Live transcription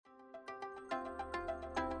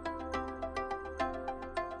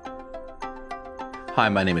Hi,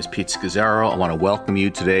 my name is Pete Scazzaro. I want to welcome you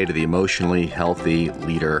today to the Emotionally Healthy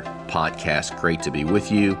Leader podcast. Great to be with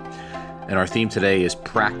you. And our theme today is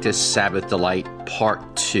Practice Sabbath Delight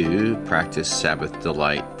Part 2. Practice Sabbath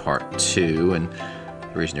Delight Part 2. And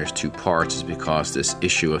the reason there's two parts is because this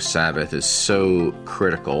issue of Sabbath is so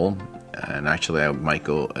critical. And actually, I might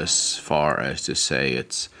go as far as to say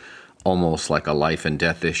it's almost like a life and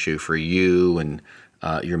death issue for you and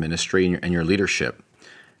your ministry and your leadership.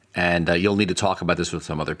 And you'll need to talk about this with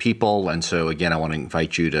some other people. And so, again, I want to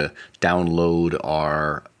invite you to download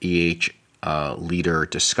our Leader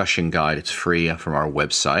Discussion Guide. It's free from our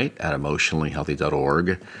website at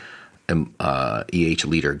emotionallyhealthy.org.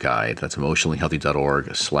 Leader Guide. That's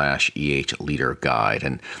emotionallyhealthy.org/EH Leader Guide.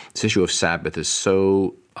 And this issue of Sabbath is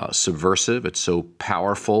so subversive. It's so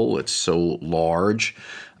powerful. It's so large.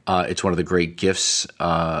 It's one of the great gifts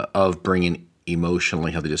of bringing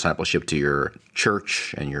emotionally healthy discipleship to your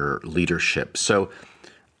church and your leadership. So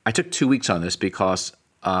I took 2 weeks on this because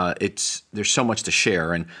there's so much to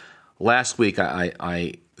share. And last week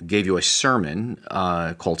I gave you a sermon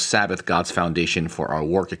called Sabbath, God's Foundation for Our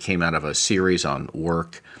Work. It came out of a series on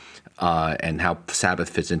work and how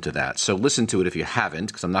Sabbath fits into that. So listen to it if you haven't,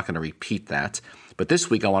 because I'm not going to repeat that. But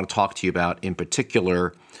this week I want to talk to you about, in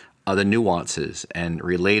particular, the nuances and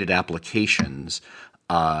related applications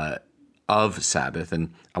of Sabbath,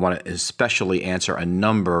 and I want to especially answer a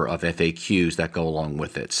number of FAQs that go along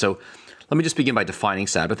with it. So let me just begin by defining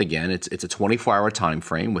Sabbath again. It's a 24-hour time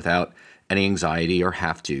frame without any anxiety or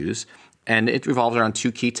have-tos, and it revolves around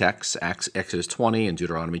two key texts, Exodus 20 and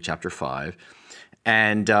Deuteronomy chapter 5.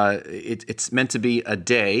 And it's meant to be a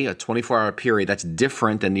day, a 24-hour period that's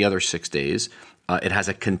different than the other 6 days. It has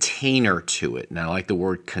a container to it. Now, I like the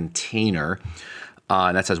word container,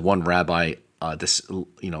 and that's as one rabbi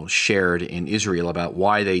shared in Israel about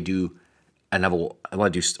why they do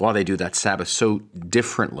that Sabbath so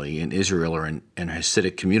differently in Israel or in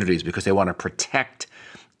Hasidic communities, because they want to protect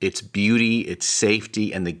its beauty, its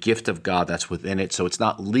safety, and the gift of God that's within it. So it's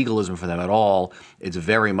not legalism for them at all. It's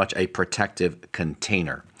very much a protective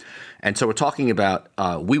container. And so we're talking about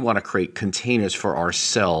we want to create containers for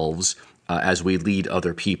ourselves as we lead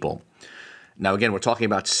other people. Now, again, we're talking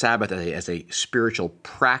about Sabbath as a spiritual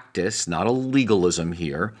practice, not a legalism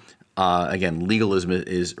here. Again, legalism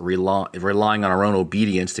is relying on our own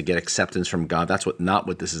obedience to get acceptance from God. That's not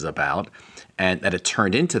what this is about. And that it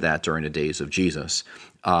turned into that during the days of Jesus.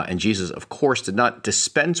 And Jesus, of course, did not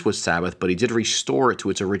dispense with Sabbath, but he did restore it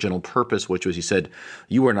to its original purpose, which was, he said,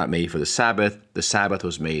 you were not made for the Sabbath. The Sabbath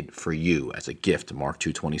was made for you as a gift, Mark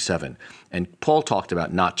 2:27. And Paul talked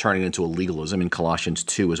about not turning into a legalism in Colossians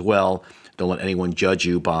 2 as well. Don't let anyone judge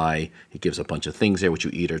you by, he gives a bunch of things there, which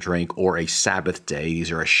you eat or drink, or a Sabbath day. These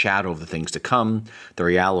are a shadow of the things to come. The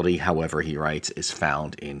reality, however, he writes, is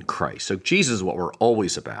found in Christ. So Jesus is what we're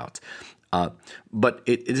always about. But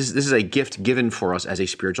this is a gift given for us as a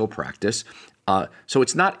spiritual practice. So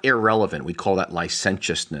it's not irrelevant. We call that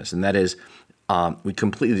licentiousness. And that is, we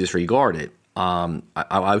completely disregard it.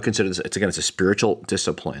 I would consider this, it's a spiritual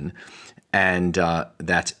discipline. And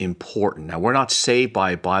that's important. Now, we're not saved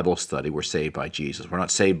by Bible study. We're saved by Jesus. We're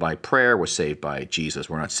not saved by prayer. We're saved by Jesus.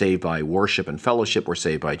 We're not saved by worship and fellowship. We're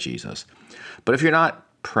saved by Jesus. But if you're not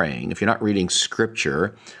praying, if you're not reading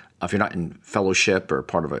Scripture, if you're not in fellowship or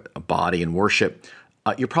part of a body in worship,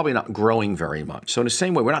 you're probably not growing very much. So in the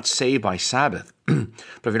same way, we're not saved by Sabbath. But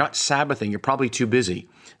if you're not Sabbathing, you're probably too busy.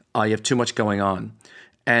 You have too much going on.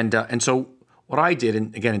 And so what I did,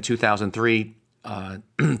 in 2003,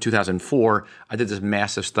 2004, I did this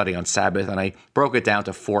massive study on Sabbath, and I broke it down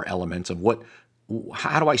to 4 elements of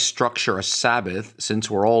how do I structure a Sabbath, since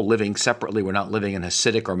we're all living separately, we're not living in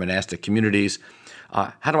Hasidic or monastic communities.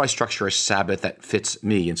 How do I structure a Sabbath that fits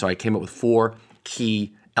me? And so I came up with 4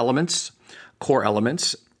 key elements, core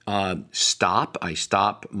elements. Stop. I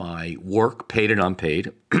stop my work, paid and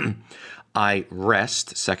unpaid. I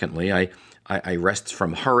rest. Secondly, I rest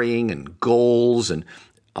from hurrying and goals, and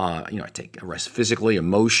I take a rest physically,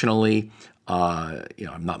 emotionally.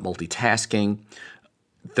 I'm not multitasking.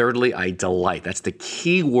 Thirdly, I delight. That's the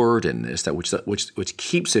key word in this, which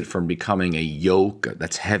keeps it from becoming a yoke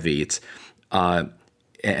that's heavy. It's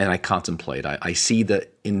and I contemplate. I see the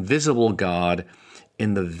invisible God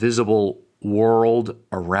in the visible world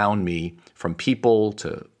around me, from people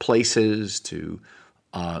to places to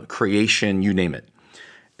creation, you name it.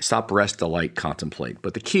 Stop, rest, delight, contemplate.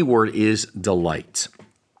 But the key word is delight.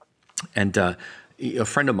 And a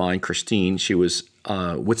friend of mine, Christine, she was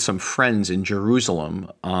with some friends in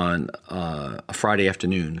Jerusalem on a Friday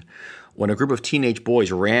afternoon when a group of teenage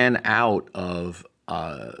boys ran out of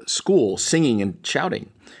school singing and shouting.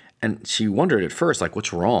 And she wondered at first, like,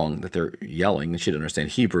 what's wrong that they're yelling? And she didn't understand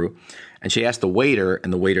Hebrew. And she asked the waiter,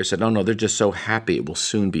 and the waiter said, no, they're just so happy it will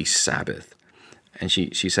soon be Sabbath. And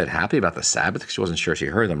she said, happy about the Sabbath? Because she wasn't sure she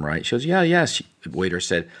heard them right. She goes, yes. The waiter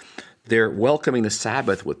said, they're welcoming the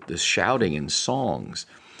Sabbath with this shouting and songs.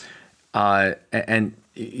 And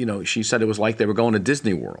she said it was like they were going to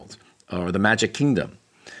Disney World or the Magic Kingdom.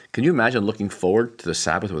 Can you imagine looking forward to the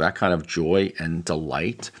Sabbath with that kind of joy and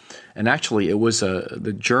delight? And actually, it was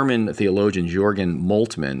the German theologian Jürgen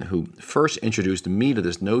Moltmann who first introduced me to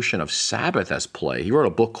this notion of Sabbath as play. He wrote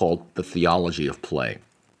a book called The Theology of Play.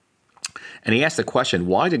 And he asked the question,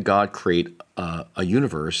 why did God create a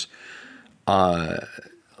universe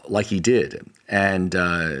like he did? And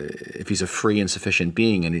if he's a free and sufficient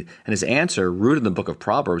being? And his answer, rooted in the book of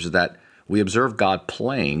Proverbs, is that we observe God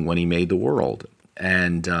playing when he made the world.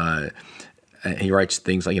 And he writes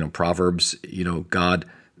things like, Proverbs, God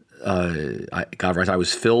writes, I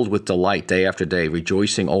was filled with delight day after day,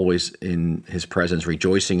 rejoicing always in his presence,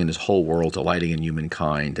 rejoicing in his whole world, delighting in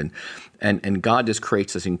humankind. And God just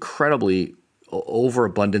creates this incredibly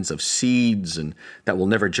overabundance of seeds and that will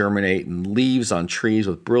never germinate, and leaves on trees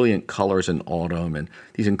with brilliant colors in autumn, and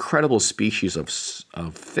these incredible species of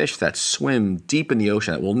fish that swim deep in the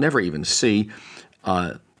ocean that we'll never even see.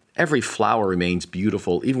 Every flower remains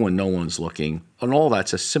beautiful, even when no one's looking, and all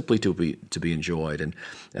that's just simply to be enjoyed. And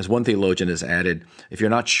as one theologian has added, if you're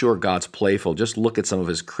not sure God's playful, just look at some of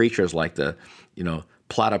his creatures like the,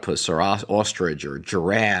 platypus or ostrich or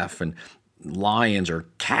giraffe and lions or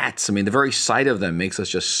cats. I mean, the very sight of them makes us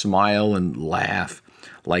just smile and laugh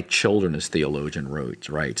like children, as theologian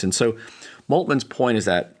writes. And so Moltmann's point is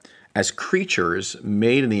that as creatures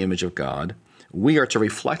made in the image of God, we are to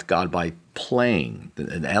reflect God by playing,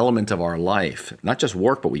 an element of our life, not just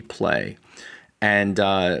work, but we play. And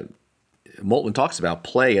Moltmann talks about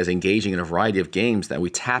play as engaging in a variety of games that we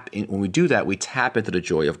tap in. When we do that, we tap into the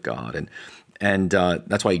joy of God. And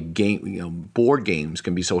that's why board games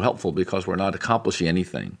can be so helpful, because we're not accomplishing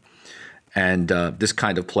anything. And this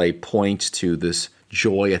kind of play points to this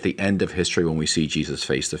joy at the end of history when we see Jesus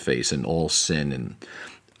face to face, and all sin and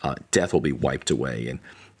death will be wiped away. And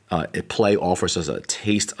play offers us a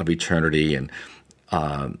taste of eternity, and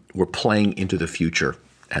we're playing into the future,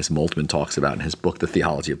 as Moltmann talks about in his book, The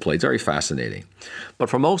Theology of Play. It's very fascinating. But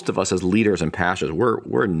for most of us as leaders and pastors,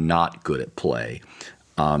 we're not good at play.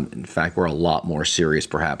 In fact, we're a lot more serious,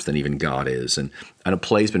 perhaps, than even God is. And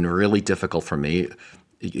play's been really difficult for me.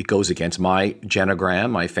 It goes against my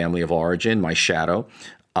genogram, my family of origin, my shadow.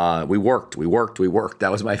 We worked.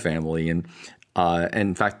 That was my family. And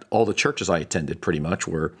in fact, all the churches I attended pretty much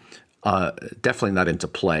were definitely not into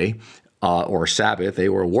play or Sabbath. They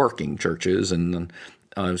were working churches, and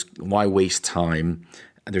why waste time?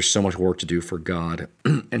 There's so much work to do for God.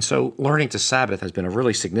 And so learning to Sabbath has been a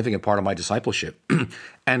really significant part of my discipleship.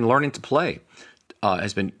 And learning to play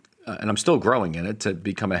has been, and I'm still growing in it, to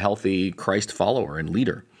become a healthy Christ follower and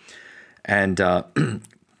leader. And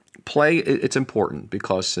play, it's important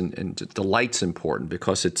because, and delight's important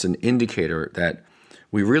because it's an indicator that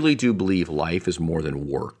we really do believe life is more than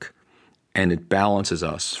work. And it balances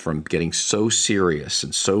us from getting so serious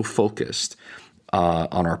and so focused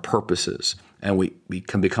on our purposes. And we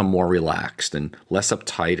can become more relaxed and less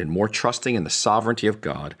uptight and more trusting in the sovereignty of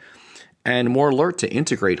God, and more alert to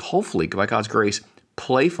integrate, hopefully, by God's grace,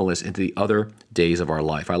 playfulness into the other days of our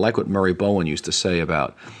life. I like what Murray Bowen used to say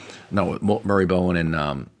about, Murray Bowen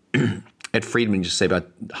and Ed Friedman used to say about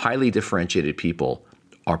highly differentiated people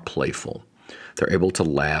are playful. They're able to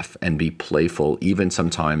laugh and be playful, even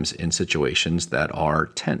sometimes in situations that are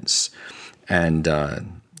tense. And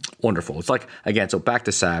wonderful. It's like, again, so back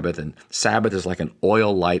to Sabbath, and Sabbath is like an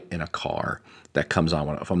oil light in a car that comes on.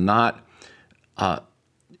 If I'm not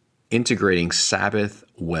integrating Sabbath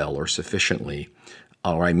well or sufficiently,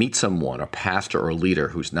 or I meet someone, a pastor or a leader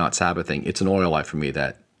who's not Sabbathing, it's an oil light for me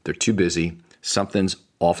that they're too busy, something's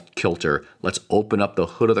off kilter. Let's open up the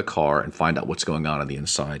hood of the car and find out what's going on the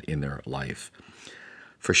inside in their life.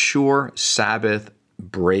 For sure, Sabbath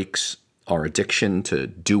breaks our addiction to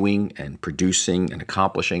doing and producing and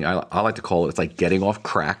accomplishing. I like to call it, it's like getting off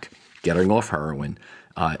crack, getting off heroin.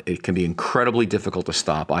 It can be incredibly difficult to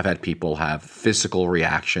stop. I've had people have physical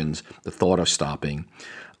reactions, the thought of stopping.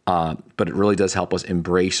 But it really does help us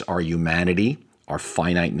embrace our humanity, our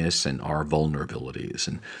finiteness, and our vulnerabilities.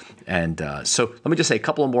 And so let me just say a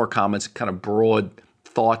couple of more comments, kind of broad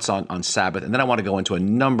thoughts on Sabbath. And then I want to go into a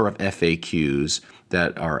number of FAQs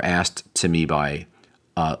that are asked to me by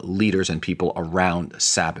leaders and people around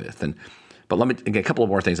Sabbath. But let me get a couple of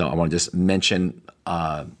more things I want to just mention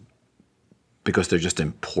because they're just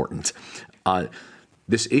important.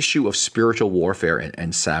 this issue of spiritual warfare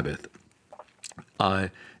and Sabbath,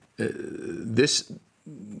 this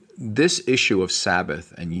issue of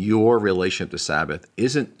Sabbath and your relationship to Sabbath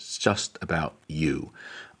isn't just about you.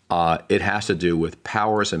 It has to do with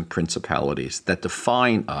powers and principalities that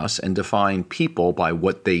define us and define people by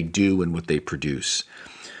what they do and what they produce.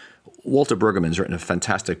 Walter Brueggemann's written a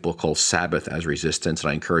fantastic book called Sabbath as Resistance,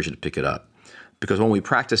 and I encourage you to pick it up. Because when we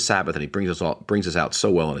practice Sabbath, and he brings us out so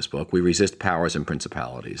well in his book, we resist powers and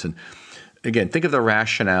principalities. And again, think of the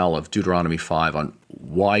rationale of Deuteronomy 5 on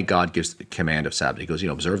why God gives the command of Sabbath. He goes,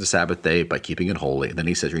 observe the Sabbath day by keeping it holy. And then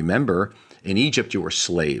he says, remember, in Egypt you were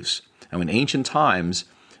slaves. And in ancient times,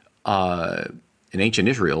 in ancient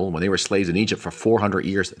Israel, when they were slaves in Egypt for 400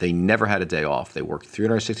 years, they never had a day off. They worked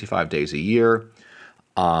 365 days a year.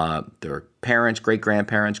 Their parents,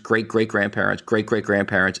 great-grandparents, great-great-grandparents,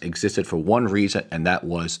 great-great-grandparents existed for one reason, and that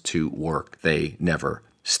was to work. They never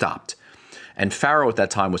stopped. And Pharaoh at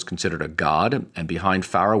that time was considered a god, and behind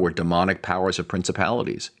Pharaoh were demonic powers of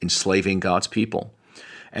principalities, enslaving God's people.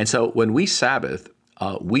 And so when we Sabbath,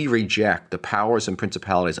 we reject the powers and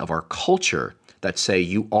principalities of our culture that say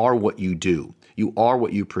you are what you do, you are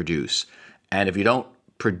what you produce. And if you don't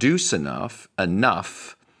produce enough,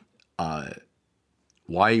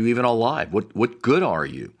 why are you even alive? What good are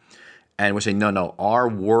you? And we're saying, no,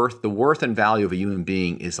 the worth and value of a human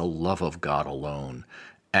being is the love of God alone.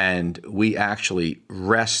 And we actually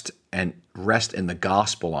rest in the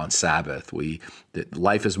gospel on Sabbath. That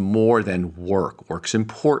life is more than work. Work's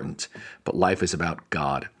important, but life is about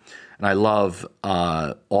God. And I love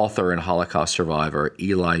author and Holocaust survivor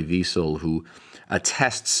Elie Wiesel, who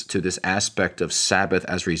attests to this aspect of Sabbath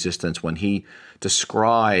as resistance when he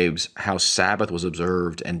describes how Sabbath was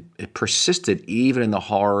observed and it persisted even in the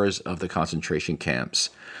horrors of the concentration camps.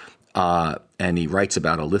 And he writes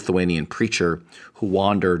about a Lithuanian preacher who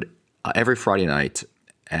wandered every Friday night,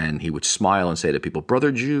 and he would smile and say to people,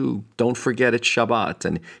 "Brother Jew, don't forget it's Shabbat."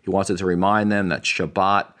 And he wanted to remind them that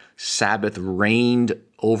Shabbat, Sabbath, reigned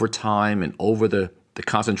over time and over the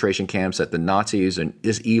concentration camps, that the Nazis and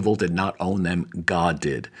this evil did not own them, God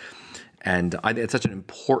did. And I think it's such an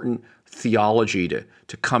important theology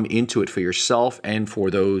to come into it for yourself and for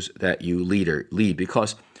those that you lead,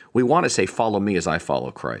 because we want to say, follow me as I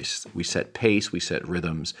follow Christ. We set pace, we set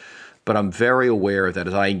rhythms, but I'm very aware that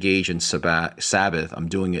as I engage in Sabbath, I'm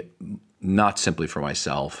doing it not simply for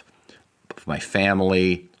myself, but for my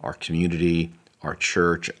family, our community, our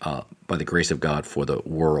church, by the grace of God, for the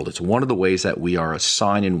world. It's one of the ways that we are a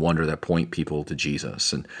sign and wonder that point people to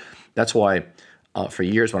Jesus. And that's why for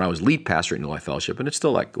years when I was lead pastor at New Life Fellowship, and it's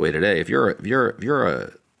still like the way today, if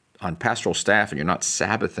you're on pastoral staff and you're not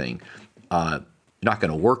Sabbathing, you're not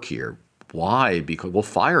going to work here. Why? Because we'll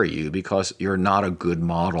fire you because you're not a good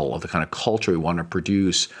model of the kind of culture we want to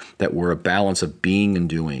produce, that we're a balance of being and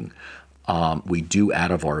doing. We do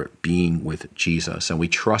out of our being with Jesus, and we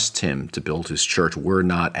trust him to build his church. We're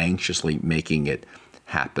not anxiously making it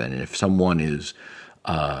happen. And if someone is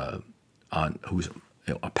who's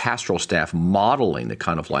a pastoral staff modeling the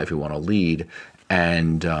kind of life we want to lead,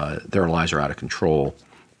 and their lives are out of control,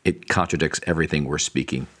 it contradicts everything we're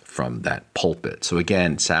speaking from that pulpit. So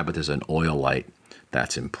again, Sabbath is an oil light.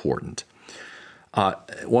 That's important.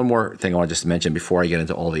 One more thing I want to just mention before I get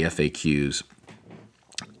into all the FAQs.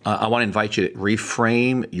 I want to invite you to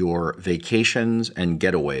reframe your vacations and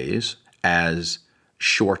getaways as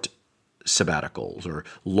short sabbaticals or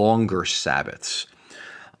longer Sabbaths.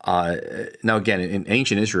 Now, again, in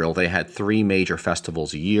ancient Israel, they had 3 major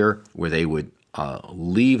festivals a year where they would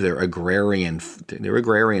leave their agrarian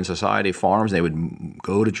society, farms. They would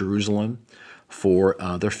go to Jerusalem for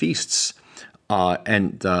their feasts. These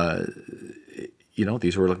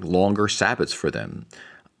were like longer Sabbaths for them.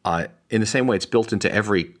 In the same way, it's built into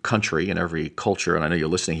every country and every culture, and I know you're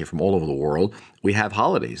listening here from all over the world. We have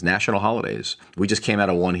holidays, national holidays. We just came out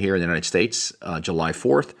of one here in the United States, July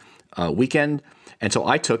 4th weekend, and so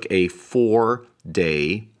I took a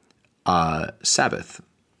 4-day Sabbath.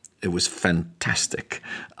 It was fantastic.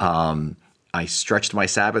 I stretched my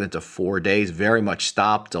Sabbath into 4 days, very much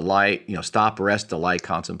stop, rest, delight,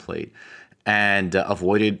 contemplate, and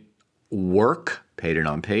avoided work, paid and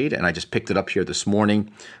unpaid, and I just picked it up here this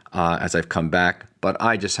morning as I've come back. But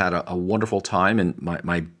I just had a wonderful time, and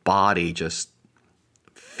my body just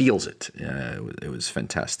feels it. It was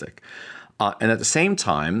fantastic. And at the same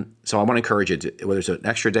time, so I want to encourage you to, whether it's an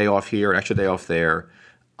extra day off here, an extra day off there,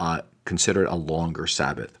 consider it a longer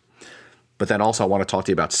Sabbath. But then also I want to talk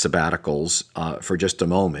to you about sabbaticals for just a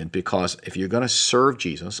moment, because if you're going to serve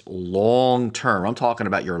Jesus long term, I'm talking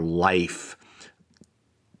about your life,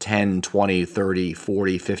 10, 20, 30,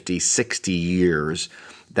 40, 50, 60 years,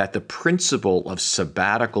 that the principle of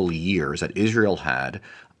sabbatical years that Israel had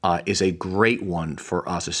is a great one for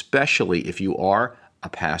us, especially if you are a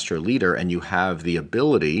pastor leader and you have the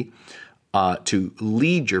ability to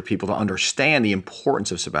lead your people to understand the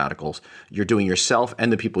importance of sabbaticals. You're doing yourself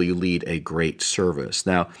and the people you lead a great service.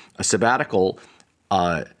 Now, a sabbatical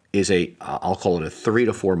is I'll call it a 3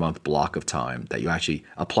 to 4 month block of time that you actually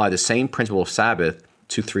apply the same principle of Sabbath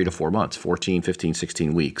to 3 to 4 months, 14, 15,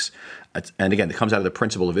 16 weeks. And again, it comes out of the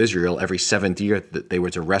principle of Israel. Every seventh year that they were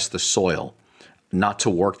to rest the soil, not to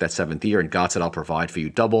work that seventh year. And God said, I'll provide for you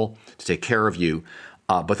double to take care of you.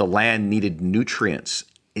 But the land needed nutrients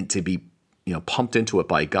to be pumped into it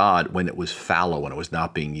by God when it was fallow, when it was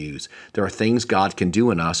not being used. There are things God can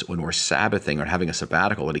do in us when we're Sabbathing or having a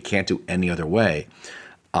sabbatical that he can't do any other way.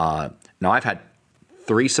 Now, I've had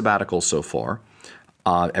 3 sabbaticals so far,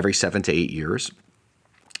 every 7 to 8 years.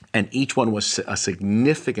 And each one was a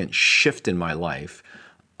significant shift in my life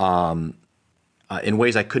in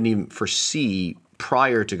ways I couldn't even foresee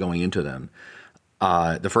prior to going into them.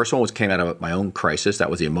 The first one came out of my own crisis. That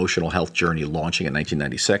was the emotional health journey launching in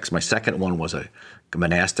 1996. My second one was a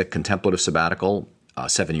monastic contemplative sabbatical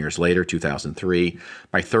 7 years later, 2003.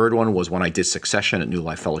 My third one was when I did Succession at New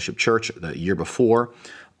Life Fellowship Church the year before.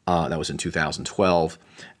 That was in 2012.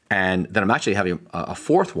 And then I'm actually having a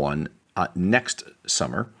fourth one next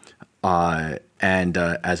summer. And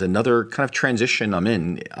as another kind of transition I'm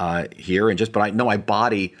in here, but I know my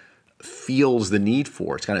body feels the need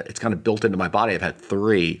for it. It's kind of built into my body. I've had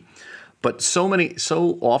 3, but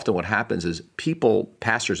so often what happens is people,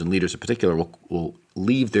 pastors and leaders in particular, will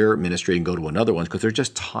leave their ministry and go to another one because they're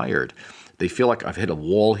just tired. They feel like I've hit a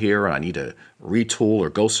wall here and I need to retool or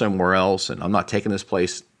go somewhere else, and I'm not taking this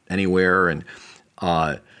place anywhere. And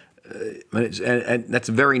that's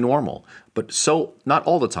very normal. But so not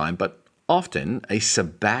all the time, but often a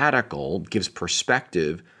sabbatical gives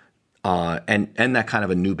perspective and that kind of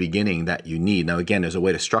a new beginning that you need. Now, again, there's a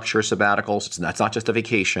way to structure sabbaticals. That's not just a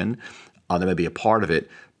vacation. That may be a part of it,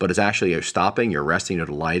 but it's actually you're stopping, you're resting, you're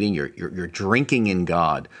delighting, you're drinking in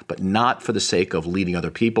God, but not for the sake of leading other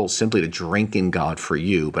people, simply to drink in God for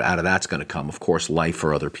you. But out of that's going to come, of course, life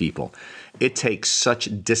for other people. It takes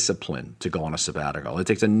such discipline to go on a sabbatical. It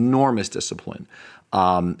takes enormous discipline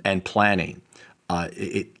and planning.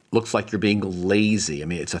 It looks like you're being lazy. I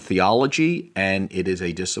mean, it's a theology and it is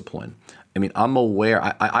a discipline. I mean, I'm aware.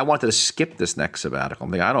 I wanted to skip this next sabbatical.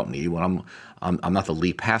 I'm thinking, I don't need one. I'm not the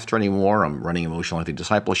lead pastor anymore. I'm running emotional health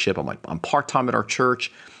discipleship. I'm part-time at our church,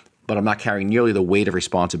 but I'm not carrying nearly the weight of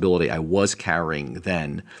responsibility I was carrying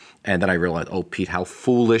then. And then I realized, oh, Pete, how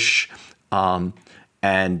foolish.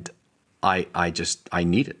 And I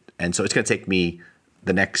need it. And so it's going to take me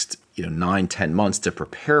the next 9-10 months to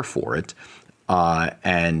prepare for it.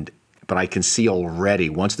 But I can see already,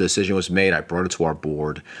 once the decision was made, I brought it to our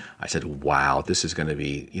board. I said, wow, this is going to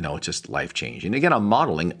be, just life-changing. And again, I'm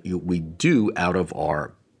modeling, we do out of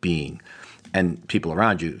our being. And people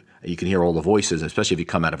around you, you can hear all the voices, especially if you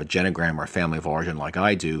come out of a genogram or a family of origin like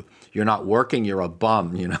I do. You're not working, you're a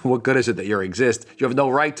bum. What good is it that you exist? You have no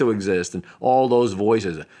right to exist. And all those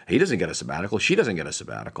voices, he doesn't get a sabbatical, she doesn't get a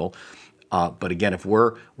sabbatical. But again, if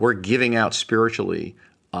we're giving out spiritually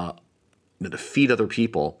to feed other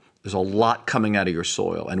people, there's a lot coming out of your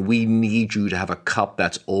soil, and we need you to have a cup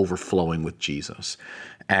that's overflowing with Jesus.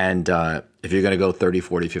 And if you're going to go 30,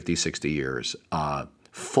 40, 50, 60 years,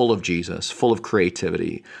 full of Jesus, full of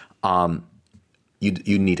creativity,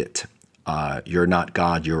 you need it. You're not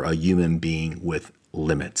God. You're a human being with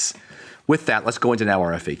limits. With that, let's go into now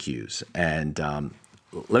our FAQs. And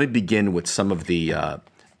let me begin with some of the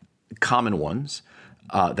common ones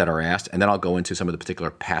that are asked, and then I'll go into some of the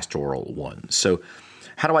particular pastoral ones. So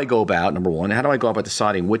how do I go about, number one, how do I go about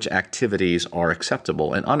deciding which activities are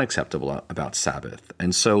acceptable and unacceptable about Sabbath?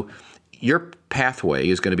 And so your pathway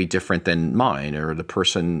is going to be different than mine or the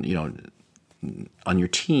person, on your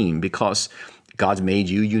team, because God's made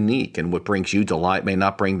you unique, and what brings you delight may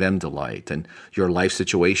not bring them delight, and your life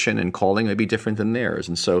situation and calling may be different than theirs.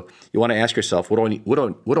 And so you want to ask yourself, what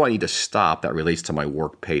do I need to stop that relates to my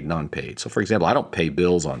work, paid, non-paid? So, for example, I don't pay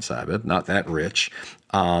bills on Sabbath, not that rich.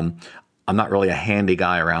 I'm not really a handy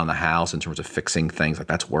guy around the house in terms of fixing things. Like,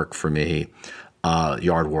 that's work for me.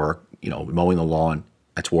 Yard work, mowing the lawn,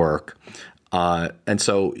 that's work. And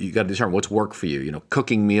so you got to determine what's work for you.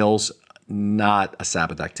 Cooking meals, not a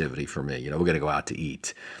Sabbath activity for me. We're going to go out to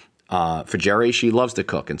eat. For Jerry, she loves to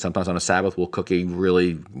cook, and sometimes on a Sabbath we'll cook a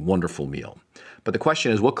really wonderful meal. But the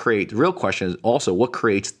question is, the real question is also what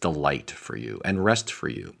creates delight for you and rest for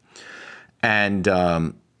you. And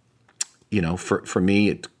for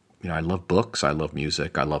me, I love books, I love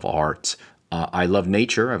music, I love art. I love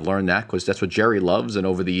nature. I've learned that because that's what Jerry loves. And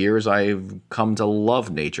over the years, I've come to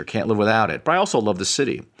love nature. Can't live without it. But I also love the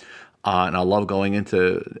city. And I love going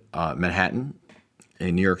into Manhattan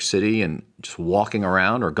in New York City and just walking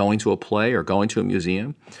around or going to a play or going to a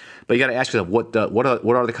museum. But you got to ask yourself, what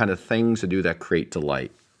are the kind of things to do that create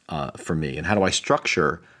delight for me? And how do I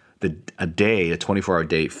structure a 24-hour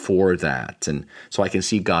day for that? And so I can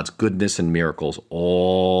see God's goodness and miracles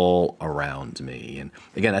all around me. And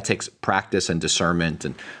again, that takes practice and discernment.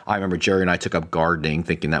 And I remember Jerry and I took up gardening,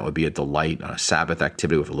 thinking that would be a delight on a Sabbath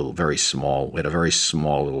activity with we had a very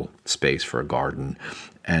small little space for a garden.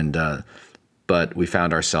 And but we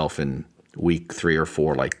found ourselves in week 3 or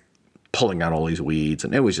 4, like pulling out all these weeds.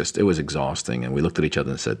 And it was exhausting. And we looked at each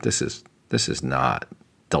other and said, this is not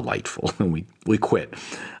delightful. And we quit.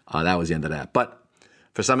 That was the end of that. But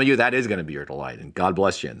for some of you, that is going to be your delight, and God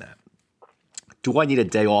bless you in that. Do I need a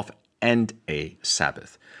day off and a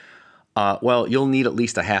Sabbath? Well, you'll need at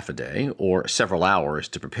least a half a day or several hours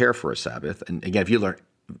to prepare for a Sabbath. And again, if you learn,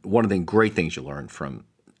 one of the great things you learn from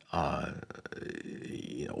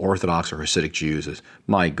Orthodox or Hasidic Jews is,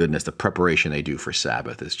 my goodness, the preparation they do for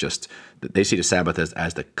Sabbath is just, they see the Sabbath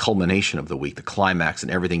as the culmination of the week, the climax,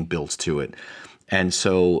 and everything builds to it. And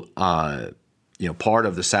so, part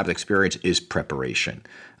of the Sabbath experience is preparation.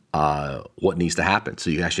 What needs to happen so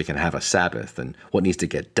you actually can have a Sabbath, and what needs to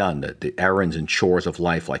get done, the errands and chores of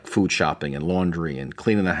life like food shopping and laundry and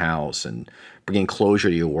cleaning the house and bringing closure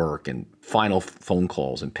to your work and final phone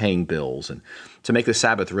calls and paying bills, and to make the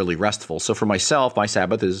Sabbath really restful. So for myself, my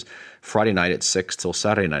Sabbath is Friday night at 6 till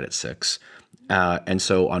Saturday night at 6. And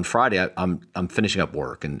so on Friday, I'm finishing up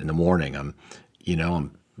work, and in the morning, I'm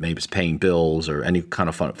maybe it's paying bills or any kind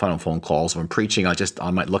of final phone calls. If I'm preaching, I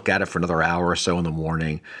might look at it for another hour or so in the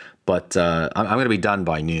morning. But I'm going to be done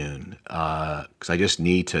by noon because I just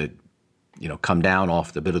need to, come down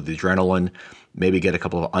off the bit of the adrenaline, maybe get a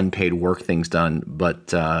couple of unpaid work things done.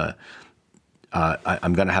 But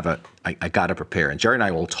I'm going to I got to prepare. And Jerry and I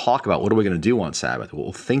will talk about what are we going to do on Sabbath.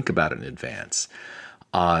 We'll think about it in advance.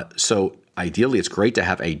 So ideally, it's great to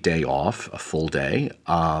have a day off, a full day.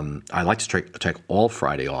 I like to take all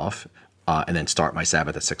Friday off and then start my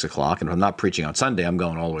Sabbath at 6 o'clock. And if I'm not preaching on Sunday, I'm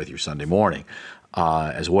going all the way through Sunday morning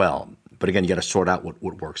as well. But again, you got to sort out what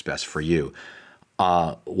works best for you.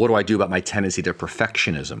 What do I do about my tendency to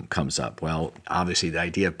perfectionism comes up? Well, obviously, the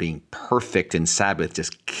idea of being perfect in Sabbath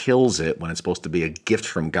just kills it when it's supposed to be a gift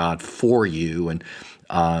from God for you. And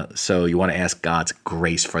so you want to ask God's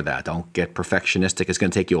grace for that. Don't get perfectionistic. It's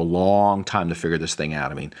going to take you a long time to figure this thing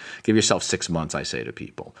out. I mean, give yourself 6 months, I say to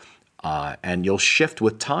people. And you'll shift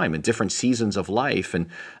with time in different seasons of life. And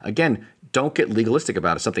again, don't get legalistic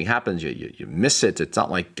about it. Something happens, you miss it. It's not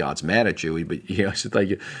like God's mad at you, but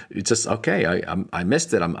it's just okay. I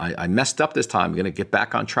missed it. I messed up this time. I'm going to get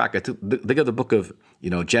back on track. think of the book of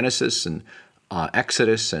Genesis and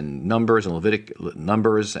Exodus and Numbers and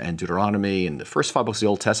Numbers and Deuteronomy and the first 5 books of the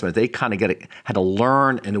Old Testament. They kind of had to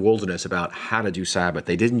learn in the wilderness about how to do Sabbath.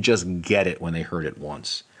 They didn't just get it when they heard it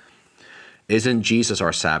once. Isn't Jesus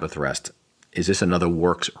our Sabbath rest? Is this another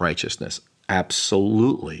works righteousness?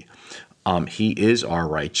 Absolutely. He is our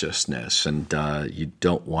righteousness, and you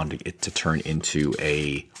don't want it to turn into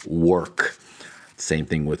a work. Same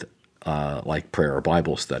thing with like prayer or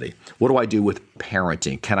Bible study. What do I do with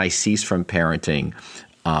parenting? Can I cease from parenting?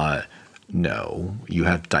 No. You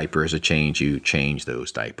have diapers to change. You change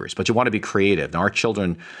those diapers. But you want to be creative. Now, our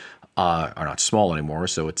children are not small anymore,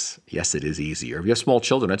 so it is easier. If you have small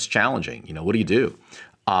children, it's challenging. What do you do?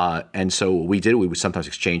 And so we would sometimes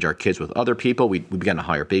exchange our kids with other people. We began to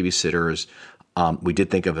hire babysitters. We did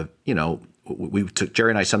think of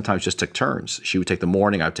Jerry and I sometimes just took turns. She would take the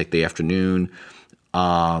morning, I would take the afternoon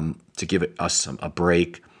to give us a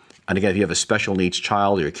break. And again, if you have a special needs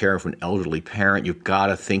child or you're caring for an elderly parent, you've got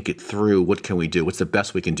to think it through. What can we do? What's the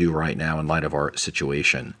best we can do right now in light of our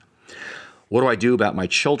situation? What do I do about my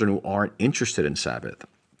children who aren't interested in Sabbath?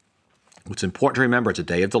 It's important to remember it's a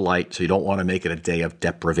day of delight, so you don't want to make it a day of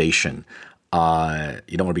deprivation. You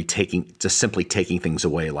don't want to be simply taking things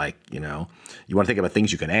away. You want to think about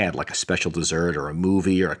things you can add, like a special dessert or a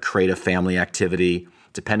movie or a creative family activity,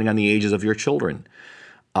 depending on the ages of your children.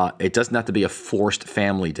 It doesn't have to be a forced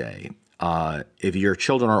family day. If your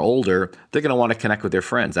children are older, they're going to want to connect with their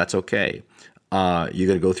friends. That's okay. You're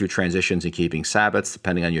going to go through transitions in keeping Sabbaths,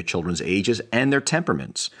 depending on your children's ages and their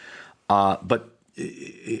temperaments. But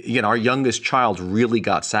our youngest child really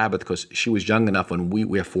got Sabbath because she was young enough when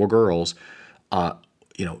we have 4 girls.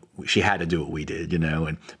 She had to do what we did,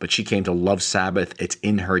 but she came to love Sabbath. It's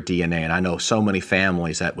in her DNA. And I know so many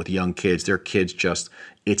families that with young kids, their kids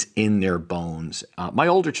it's in their bones. My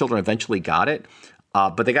older children eventually got it.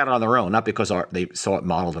 But they got it on their own, not because they saw it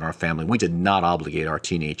modeled in our family. We did not obligate our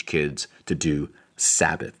teenage kids to do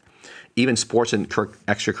Sabbath. Even sports and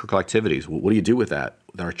extracurricular activities. What do you do with that?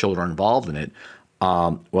 Our children are involved in it.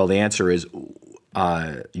 Well, the answer is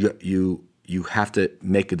you have to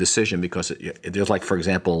make a decision, because there's, like, for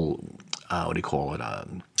example, what do you call it?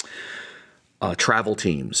 Travel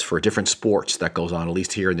teams for different sports that goes on, at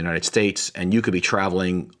least here in the United States, and you could be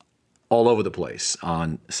traveling all over the place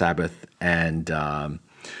on Sabbath, and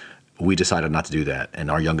we decided not to do that.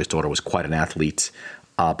 And our youngest daughter was quite an athlete,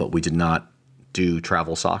 but we did not do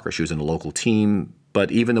travel soccer. She was in a local team,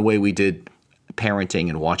 but even the way we did parenting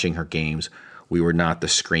and watching her games, we were not the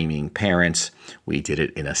screaming parents. We did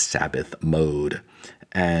it in a Sabbath mode.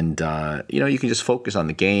 And, you can just focus on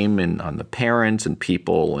the game and on the parents and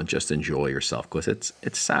people and just enjoy yourself, because it's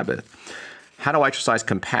Sabbath. How do I exercise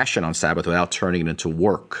compassion on Sabbath without turning it into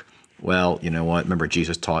work? Well, you know what? Remember,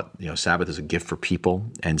 Jesus taught, Sabbath is a gift for people.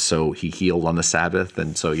 And so he healed on the Sabbath.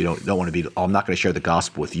 And so you don't want to be, I'm not going to share the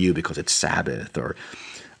gospel with you because it's Sabbath. Or,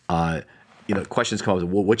 questions come up,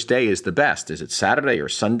 well, which day is the best? Is it Saturday or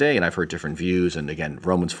Sunday? And I've heard different views. And again,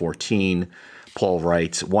 Romans 14, Paul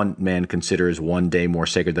writes, one man considers one day more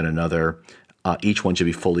sacred than another. Each one should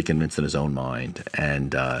be fully convinced in his own mind.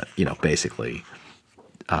 And, basically,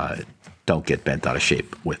 don't get bent out of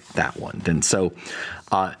shape with that one. And so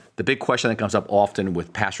the big question that comes up often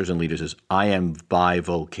with pastors and leaders is, I am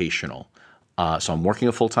bivocational. So I'm working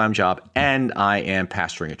a full-time job and I am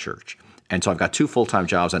pastoring a church. And so I've got 2 full-time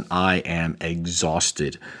jobs and I am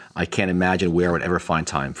exhausted. I can't imagine where I would ever find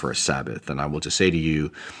time for a Sabbath. And I will just say to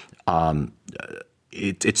you,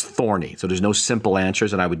 it's thorny. So there's no simple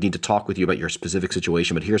answers, and I would need to talk with you about your specific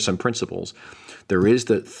situation. But here's some principles. There is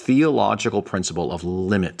the theological principle of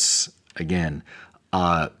limits. Again,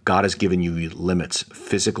 God has given you limits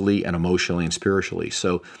physically and emotionally and spiritually.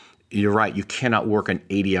 So you're right. You cannot work an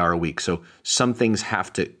 80-hour week. So some things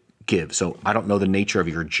have to give. So I don't know the nature of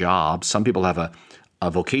your job. Some people have a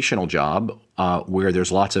vocational job where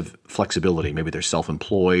there's lots of flexibility. Maybe they're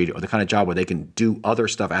self-employed, or the kind of job where they can do other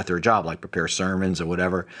stuff at their job, like prepare sermons or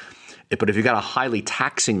whatever. But if you've got a highly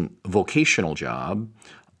taxing vocational job,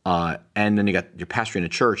 and then you're pastoring a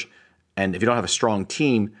church, and if you don't have a strong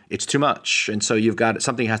team, it's too much. And so you've got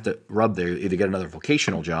something has to rub there. Either get another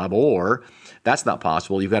vocational job, or that's not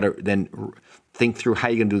possible. You've got to then think through how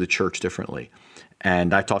you're going to do the church differently.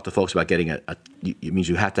 And I've talked to folks about getting it means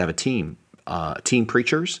you have to have a team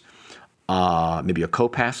preachers, maybe a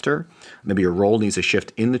co-pastor, maybe your role needs to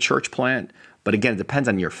shift in the church plant. But again, it depends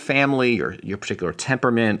on your family or your particular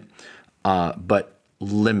temperament. But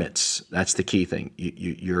limits, that's the key thing.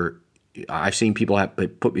 I've seen people have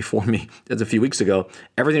put before me just a few weeks ago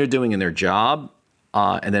everything they're doing in their job,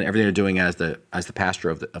 and then everything they're doing as the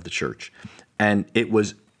pastor of the church, and it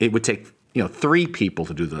would take 3 people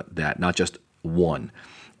to do that, not just one.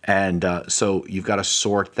 And so you've got to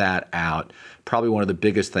sort that out. Probably one of the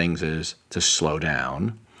biggest things is to slow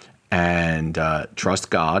down and trust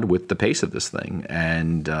God with the pace of this thing,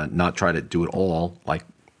 and not try to do it all like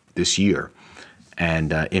this year.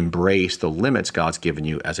 And embrace the limits God's given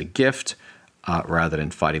you as a gift rather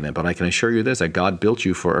than fighting them. But I can assure you this, that God built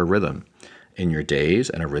you for a rhythm in your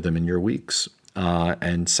days and a rhythm in your weeks.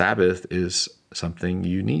 And Sabbath is something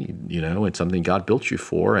you need. It's something God built you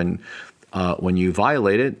for. And when you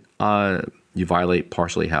violate it, you violate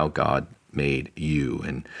partially how God made you.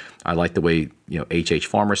 And I like the way H.H.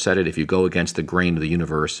 Farmer said it, if you go against the grain of the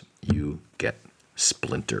universe, you get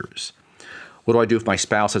splinters. What do I do if my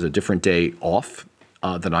spouse has a different day off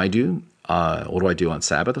than I do? What do I do on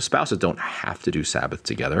Sabbath? The spouses don't have to do Sabbath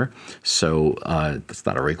together, so that's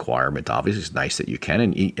not a requirement. Obviously, it's nice that you can.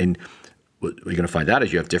 And what you're going to find out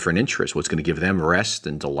is you have different interests. What's going to give them rest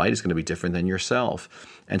and delight is going to be different than yourself.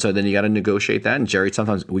 And so then you got to negotiate that. And Jerry,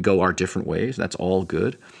 sometimes we go our different ways. That's all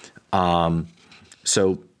good.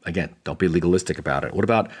 So again, don't be legalistic about it. What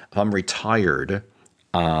about if I'm retired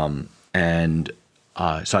so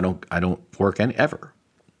I don't work ever?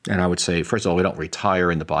 And I would say, first of all, we don't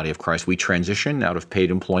retire in the body of Christ. We transition out of paid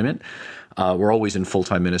employment. We're always in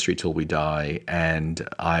full-time ministry till we die. And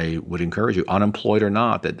I would encourage you, unemployed or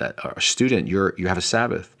not, that a student, you have a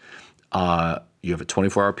Sabbath. You have a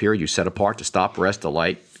 24-hour period you set apart to stop, rest,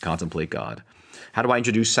 delight, contemplate God. How do I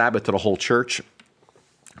introduce Sabbath to the whole church?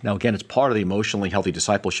 Now, again, it's part of the Emotionally Healthy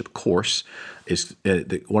Discipleship course.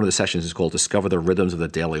 One of the sessions is called Discover the Rhythms of the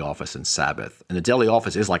Daily Office and Sabbath. And the daily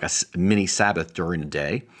office is like a mini Sabbath during the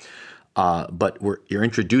day, but you're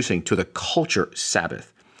introducing to the culture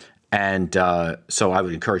Sabbath. And so I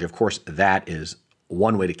would encourage, of course, that is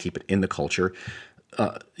one way to keep it in the culture.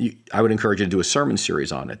 I would encourage you to do a sermon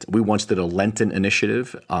series on it. We once did a Lenten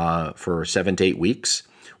initiative for 7 to 8 weeks.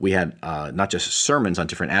 We had not just sermons on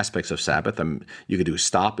different aspects of Sabbath. You could do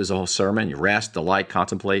stop as a whole sermon, you rest, delight,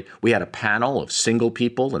 contemplate. We had a panel of single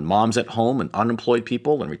people and moms at home and unemployed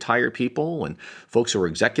people and retired people and folks who were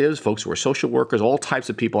executives, folks who were social workers, all types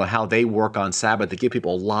of people and how they work on Sabbath to give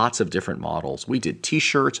people lots of different models. We did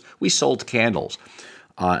T-shirts. We sold candles.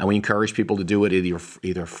 And we encourage people to do it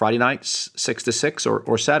either Friday night, 6 to 6,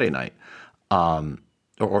 or Saturday night,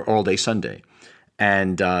 or all day Sunday.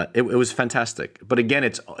 And it was fantastic. But again,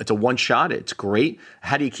 it's a one shot. It's great.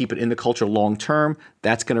 How do you keep it in the culture long term?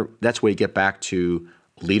 That's where you get back to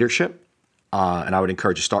leadership. And I would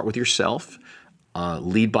encourage you to start with yourself.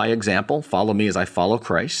 Lead by example. Follow me as I follow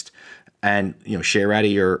Christ. And share out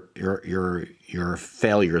of your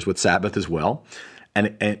failures with Sabbath as well.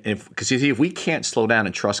 And because you see, if we can't slow down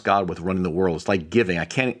and trust God with running the world, it's like giving. I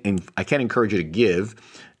can't encourage you to give.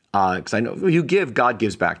 Because I know if you give, God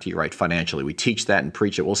gives back to you, right, financially. We teach that and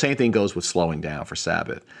preach it. Well, same thing goes with slowing down for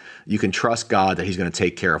Sabbath. You can trust God that he's going to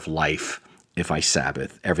take care of life if I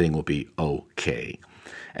Sabbath. Everything will be okay.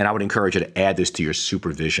 And I would encourage you to add this to your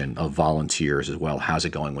supervision of volunteers as well. How's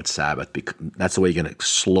it going with Sabbath? Because that's the way you're going to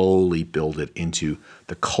slowly build it into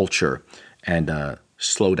the culture and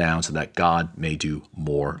slow down so that God may do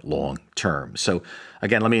more long term. So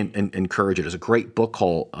again, let me encourage you. There's a great book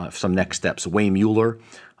called Some Next Steps. Wayne Mueller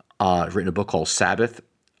written a book called Sabbath.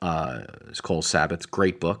 It's called Sabbath.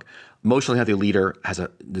 Great book. Emotionally Healthy Leader has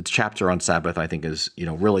the chapter on Sabbath, I think, is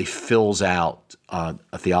really fills out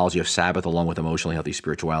a theology of Sabbath along with emotionally healthy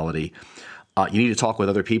spirituality. You need to talk with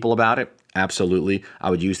other people about it. Absolutely. I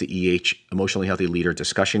would use the Emotionally Healthy Leader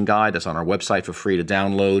discussion guide that's on our website for free to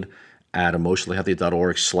download at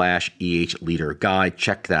emotionallyhealthy.org/EH Leader Guide.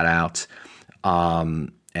 Check that out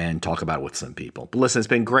and talk about it with some people. But listen, it's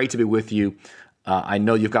been great to be with you. I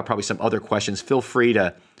know you've got probably some other questions. Feel free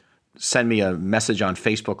to send me a message on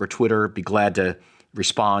Facebook or Twitter. Be glad to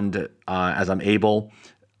respond as I'm able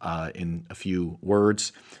in a few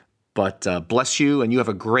words. But bless you, and you have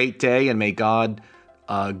a great day, and may God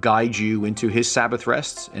guide you into his Sabbath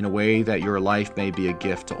rests in a way that your life may be a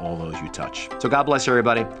gift to all those you touch. So God bless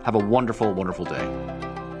everybody. Have a wonderful, wonderful day.